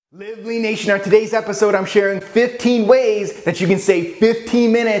Live Lean Nation, on today's episode I'm sharing 15 ways that you can save 15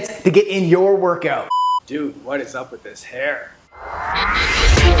 minutes to get in your workout. Dude, what is up with this hair?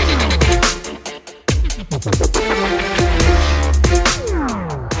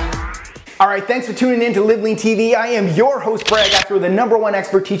 Alright, thanks for tuning in to Live Lean TV. I am your host, Brad Gouthro, the #1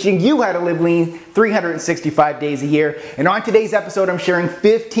 expert teaching you how to live lean 365 days a year. And on today's episode, I'm sharing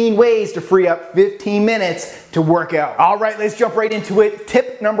 15 ways to free up 15 minutes to work out. Alright, let's jump right into it.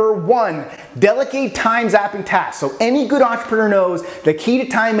 Tip number 1, delegate time zapping tasks. So any good entrepreneur knows the key to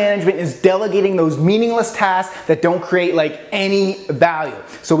time management is delegating those meaningless tasks that don't create any value.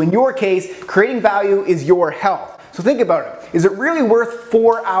 So in your case, creating value is your health. So think about it. Is it really worth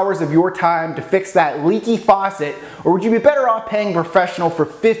 4 hours of your time to fix that leaky faucet, or would you be better off paying a professional for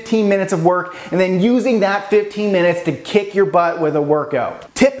 15 minutes of work and then using that 15 minutes to kick your butt with a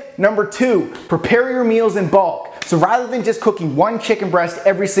workout? Tip number 2, prepare your meals in bulk. So rather than just cooking 1 chicken breast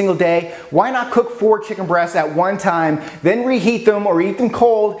every single day, why not cook 4 chicken breasts at one time, then reheat them or eat them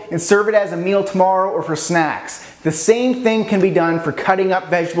cold and serve it as a meal tomorrow or for snacks? The same thing can be done for cutting up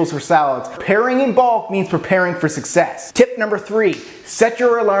vegetables for salads. Preparing in bulk means preparing for success. Tip number 3, set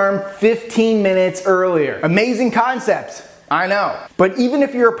your alarm 15 minutes earlier. Amazing concepts, I know. But even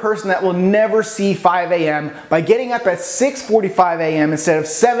if you're a person that will never see 5 a.m., by getting up at 6:45 a.m. instead of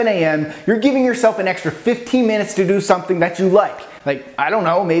 7 a.m., you're giving yourself an extra 15 minutes to do something that you like. I don't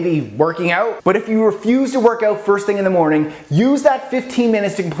know, maybe working out. But if you refuse to work out first thing in the morning, use that 15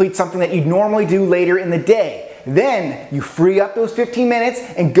 minutes to complete something that you'd normally do later in the day. Then you free up those 15 minutes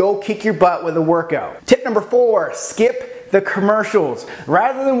and go kick your butt with a workout. Tip number 4, skip the commercials.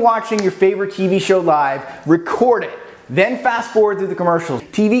 Rather than watching your favorite TV show live, record it. Then fast forward through the commercials.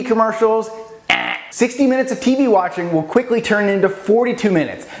 TV commercials, 60 minutes of TV watching will quickly turn into 42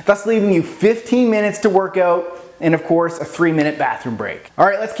 minutes, thus leaving you 15 minutes to work out and of course a 3-minute bathroom break.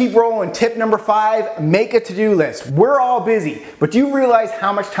 Alright, let's keep rolling. Tip number 5, make a to-do list. We're all busy, but do you realize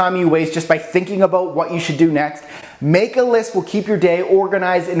how much time you waste just by thinking about what you should do next? Make a list will keep your day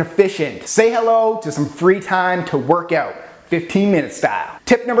organized and efficient. Say hello to some free time to work out, 15-minute style.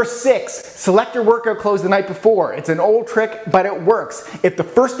 Tip number 6, select your workout clothes the night before. It's an old trick, but it works. If the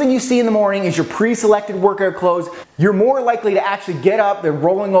first thing you see in the morning is your pre-selected workout clothes, you're more likely to actually get up than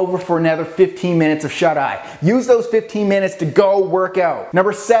rolling over for another 15 minutes of shut-eye. Use those 15 minutes to go work out.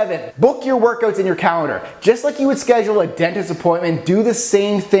 Number 7, book your workouts in your calendar. Just like you would schedule a dentist appointment, do the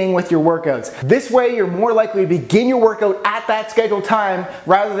same thing with your workouts. This way, you're more likely to begin your workout at that scheduled time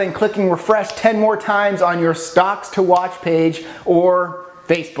rather than clicking refresh 10 more times on your stocks to watch page or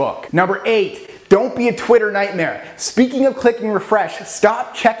Facebook. Number 8, don't be a Twitter nightmare. Speaking of clicking refresh,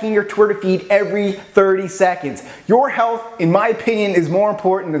 stop checking your Twitter feed every 30 seconds. Your health, in my opinion, is more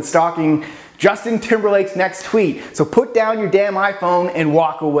important than stalking Justin Timberlake's next tweet. So put down your damn iPhone and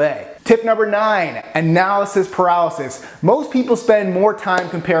walk away. Tip number 9, analysis paralysis. Most people spend more time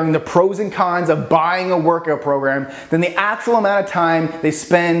comparing the pros and cons of buying a workout program than the actual amount of time they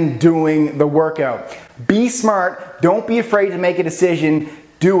spend doing the workout. Be smart, don't be afraid to make a decision.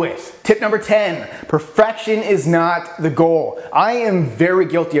 Do it. Tip number 10, perfection is not the goal. I am very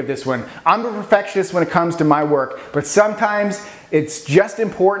guilty of this one. I'm a perfectionist when it comes to my work, but sometimes it's just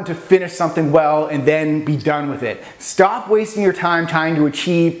important to finish something well and then be done with it. Stop wasting your time trying to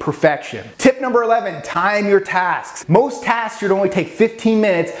achieve perfection. Tip number 11, time your tasks. Most tasks should only take 15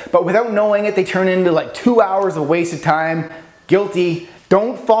 minutes, but without knowing it, they turn into 2 hours of wasted time. Guilty.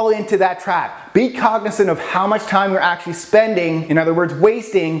 Don't fall into that trap. Be cognizant of how much time you're actually spending, in other words,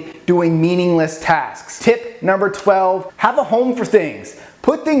 wasting, doing meaningless tasks. Tip number 12, have a home for things.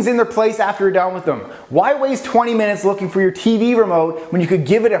 Put things in their place after you're done with them. Why waste 20 minutes looking for your TV remote when you could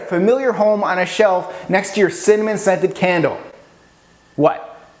give it a familiar home on a shelf next to your cinnamon scented candle? What?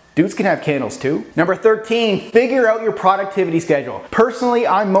 Dudes can have candles too. Number 13, figure out your productivity schedule. Personally,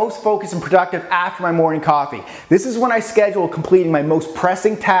 I'm most focused and productive after my morning coffee. This is when I schedule completing my most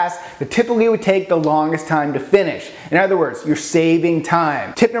pressing tasks that typically would take the longest time to finish. In other words, you're saving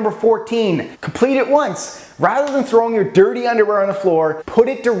time. Tip number 14, complete it once. Rather than throwing your dirty underwear on the floor, put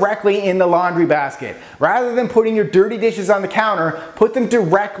it directly in the laundry basket. Rather than putting your dirty dishes on the counter, put them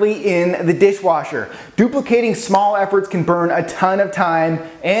directly in the dishwasher. Duplicating small efforts can burn a ton of time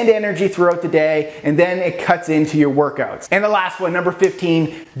and energy throughout the day, and then it cuts into your workouts. And the last one, number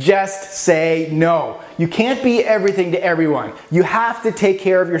 15, just say no. You can't be everything to everyone. You have to take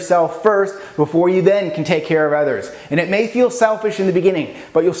care of yourself first before you then can take care of others. And it may feel selfish in the beginning,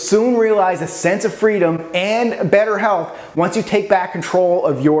 but you'll soon realize a sense of freedom and better health once you take back control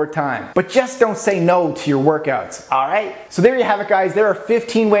of your time. But just don't say no to your workouts, all right? So there you have it, guys. There are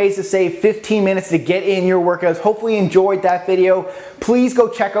 15 ways to save 15 minutes to get in your workouts. Hopefully you enjoyed that video. Please go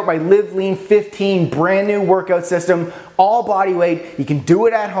check check out my Live Lean 15 brand new workout system, all body weight. You can do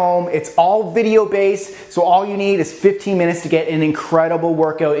it at home. It's all video based, so all you need is 15 minutes to get an incredible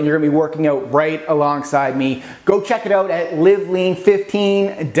workout, and you're gonna be working out right alongside me. Go check it out at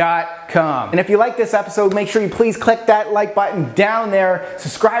livelean15.com. And if you like this episode, make sure you please click that like button down there.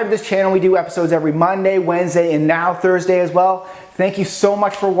 Subscribe to this channel. We do episodes every Monday, Wednesday, and now Thursday as well. Thank you so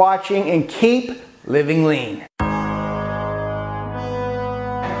much for watching, and keep living lean.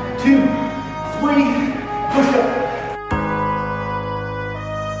 2, 3, push up.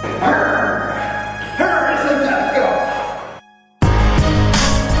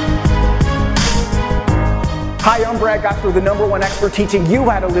 Hi, I'm Brad Gouthro, the #1 expert teaching you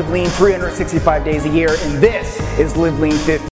how to live lean 365 days a year, and this is Live Lean 15.